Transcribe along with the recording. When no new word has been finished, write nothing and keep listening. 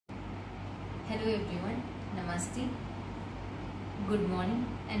Hello everyone, Namaste, good morning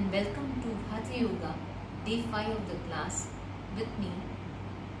and welcome to Hatha Yoga, day 5 of the class with me.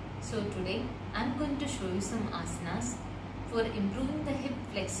 So today I am going to show you some asanas for improving the hip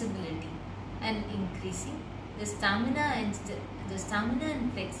flexibility and increasing the stamina and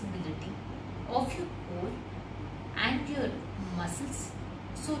flexibility of your core and your muscles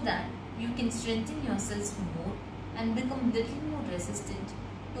so that you can strengthen yourselves more and become little more resistant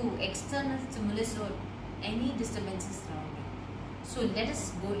to external stimulus or any disturbances around you. So let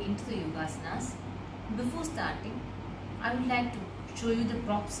us go into the yogasanas. Before starting, I would like to show you the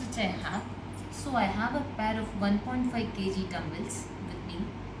props which I have. So I have a pair of 1.5 kg dumbbells with me,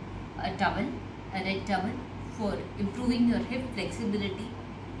 a towel, a red towel for improving your hip flexibility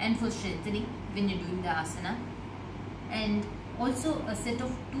and for strengthening when you're doing the asana, and also a set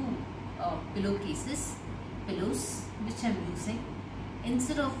of two pillows which I'm using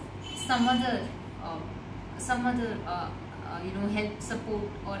instead of some other help support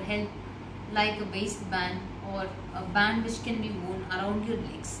or help like a waistband or a band which can be worn around your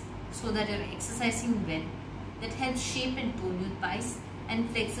legs so that you're exercising well. That helps shape and tone your thighs and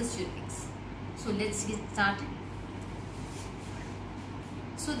flexes your legs. So let's get started.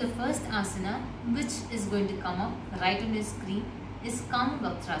 So the first asana which is going to come up right on your screen is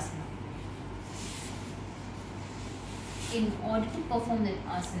Kamabhaktrasana. In order to perform that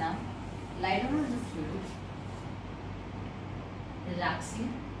asana, lie down on the floor,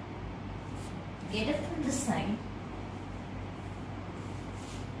 relaxing, get up from the side,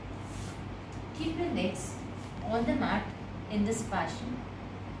 keep your legs on the mat in this fashion,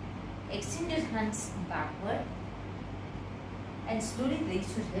 extend your hands backward and slowly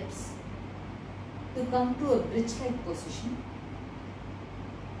raise your hips to come to a bridge-like position.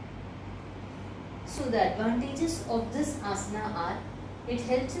 So the advantages of this asana are, it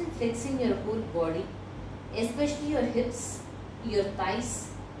helps in flexing your whole body, especially your hips, your thighs,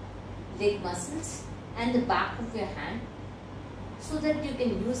 leg muscles and the back of your hand, so that you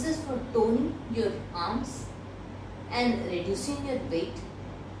can use this for toning your arms and reducing your weight,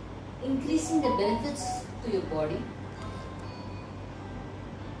 increasing the benefits to your body.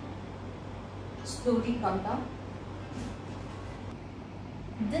 Slowly come down.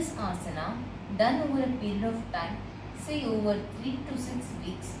 This asana done over a period of time, say over 3 to 6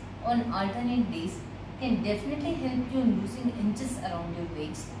 weeks on alternate days, can definitely help you in losing inches around your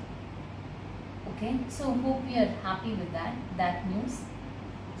waist. Okay, so hope you are happy with that news.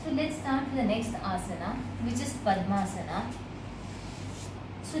 So let's start with the next asana, which is Padmasana.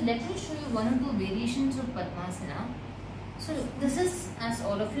 So let me show you one or two variations of Padmasana. So this is, as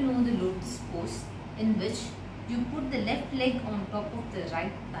all of you know, the lotus pose, in which you put the left leg on top of the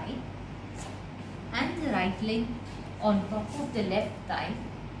right thigh and the right leg on top of the left thigh.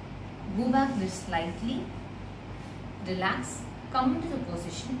 Go back just slightly, relax, come into the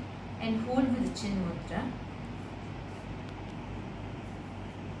position and hold with the chin mudra.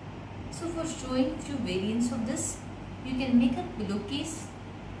 So for showing few variants of this, you can make a pillowcase,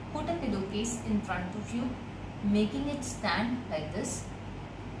 put a pillowcase in front of you, making it stand like this.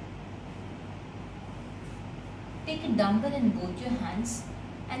 Take a dumbbell in both your hands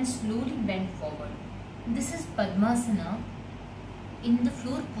and slowly bend forward. This is Padmasana in the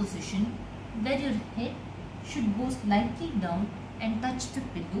floor position, where your head should go slightly down and touch the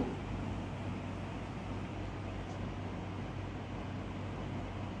pillow.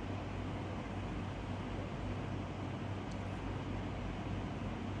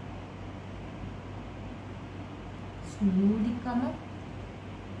 Slowly come up,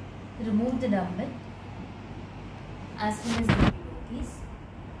 remove the dumbbell as well as the pillowcase.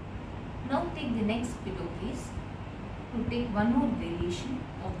 Now take the next pillowcase to take one more variation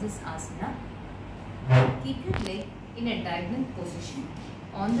of this asana. Keep your leg in a diagonal position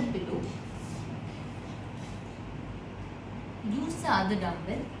on the pillow. Use the other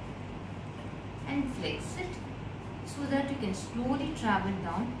dumbbell and flex it so that you can slowly travel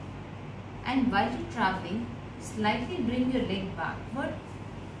down, and while you're traveling, slightly bring your leg backward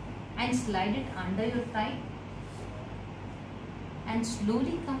and slide it under your thigh and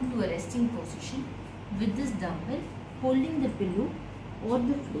slowly come to a resting position with this dumbbell holding the pillow or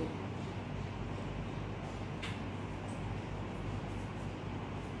the floor.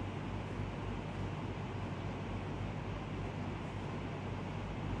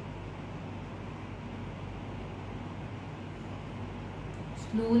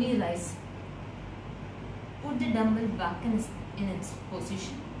 Slowly rise. Put the dumbbell back in its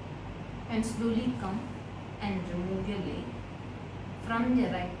position and slowly come and remove your leg from the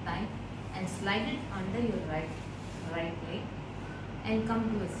right thigh and slide it under your right leg and come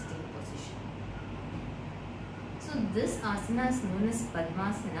to a sitting position. This asana is known as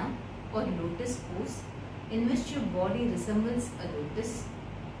Padmasana or lotus pose, in which your body resembles a lotus.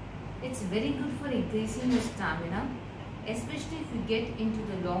 It's very good for increasing your stamina, especially if you get into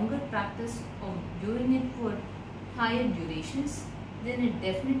the longer practice of doing it for higher durations. Then it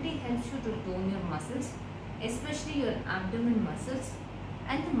definitely helps you to tone your muscles, especially your abdomen muscles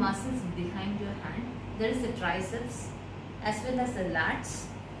and the muscles behind your hand. There is the triceps as well as the lats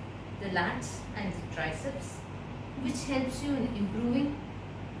and the triceps, which helps you in improving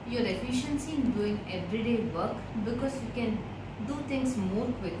your efficiency in doing everyday work, because you can do things more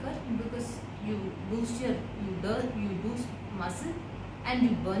quicker, because you lose muscle and you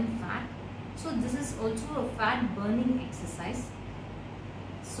burn fat. So this is also a fat burning exercise.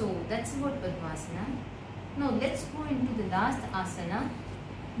 So that's about Padmasana. Now let's go into the last asana,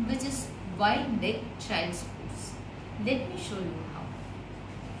 which is wide leg child's pose. Let me show you how.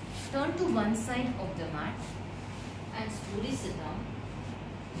 Turn to one side of the mat and slowly sit down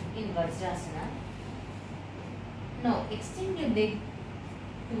in Vajrasana. Now extend your leg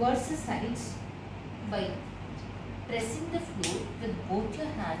towards the sides by pressing the floor with both your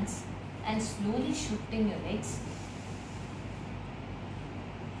hands and slowly shifting your legs.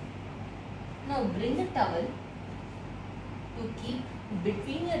 Now bring a towel to keep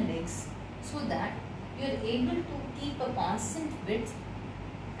between your legs so that you are able to keep a constant width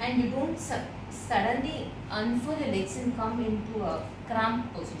and you don't suddenly unfold your legs and come into a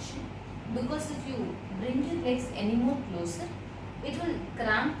cramped position, because if you bring your legs any more closer, it will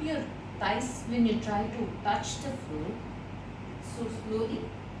cramp your thighs when you try to touch the floor. So slowly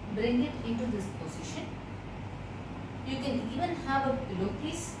bring it into this position. You can even have a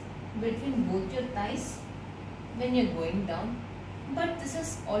pillowcase between both your thighs when you are going down, but this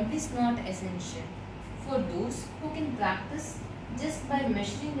is always not essential for those who can practice just by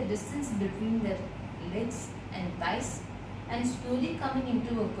measuring the distance between their legs and thighs and slowly coming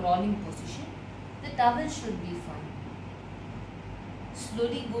into a crawling position. The towel should be fine.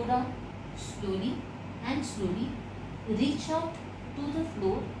 Slowly go down, slowly and slowly reach out to the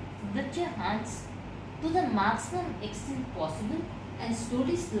floor with your hands to the maximum extent possible and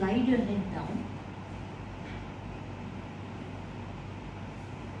slowly slide your head down.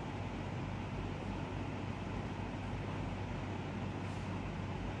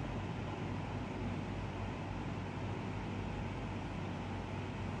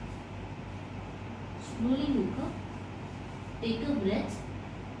 Slowly look up, take a breath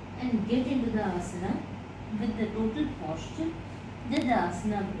and get into the asana with the total posture that the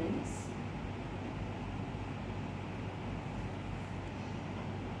asana brings.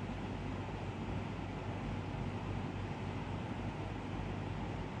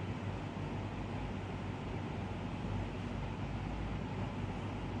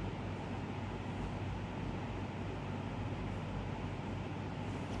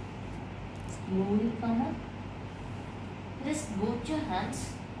 Slowly come up. Rest both your hands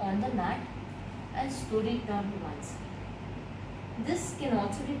on the mat and slowly turn to one side. This can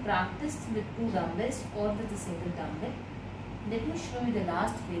also be practiced with 2 dumbbells or with a single dumbbell. Let me show you the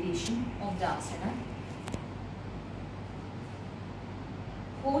last variation of the asana.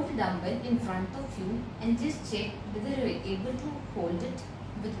 Hold the dumbbell in front of you and just check whether you are able to hold it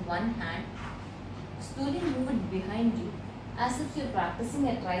with one hand. Slowly move it behind you as if you are practicing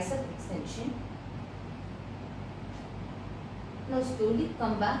a tricep extension. Now slowly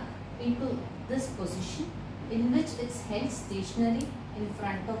come back into this position in which it's held stationary in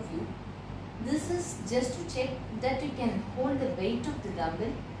front of you. This is just to check that you can hold the weight of the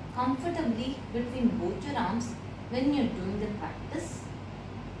dumbbell comfortably between both your arms when you're doing the practice.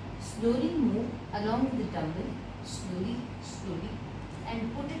 Slowly move along with the dumbbell, slowly,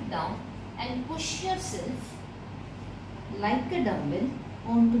 and put it down and push yourself like a dumbbell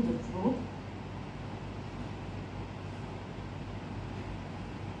onto the floor.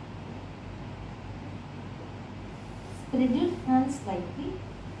 Spread your hands slightly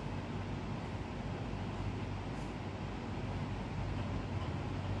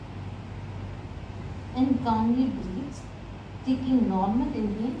and calmly breathe, taking normal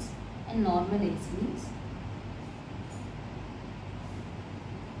inhales and normal exhales.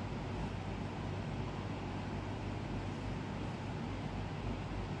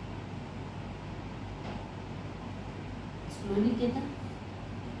 Slowly get up.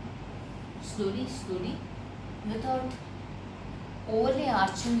 Slowly, without overly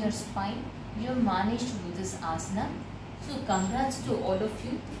arching your spine, you have managed to do this asana. So congrats to all of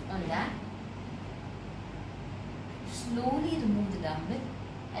you on that. Slowly remove the dumbbell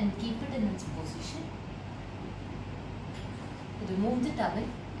and keep it in its position. Remove the towel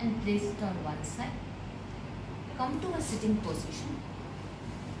and place it on one side. come to a sitting position.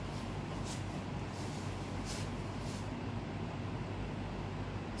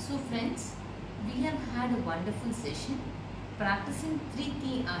 So friends, we have had a wonderful session practicing 3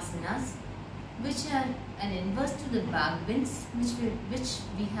 key asanas, which are an inverse to the back bends, which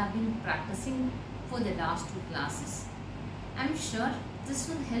we have been practicing for the last 2 classes. I am sure this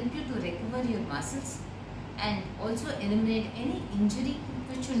will help you to recover your muscles and also eliminate any injury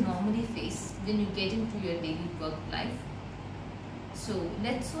which you normally face when you get into your daily work life. So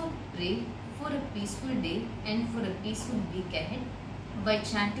let's all pray for a peaceful day and for a peaceful week ahead by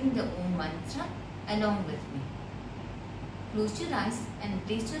chanting the Om mantra along with me. Close your eyes and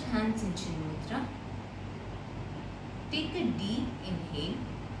place your hands in Chin Mudra. Take a deep inhale.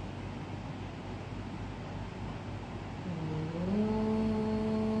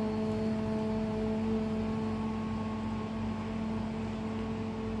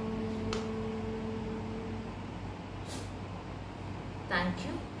 Thank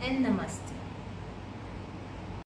you and Namaste.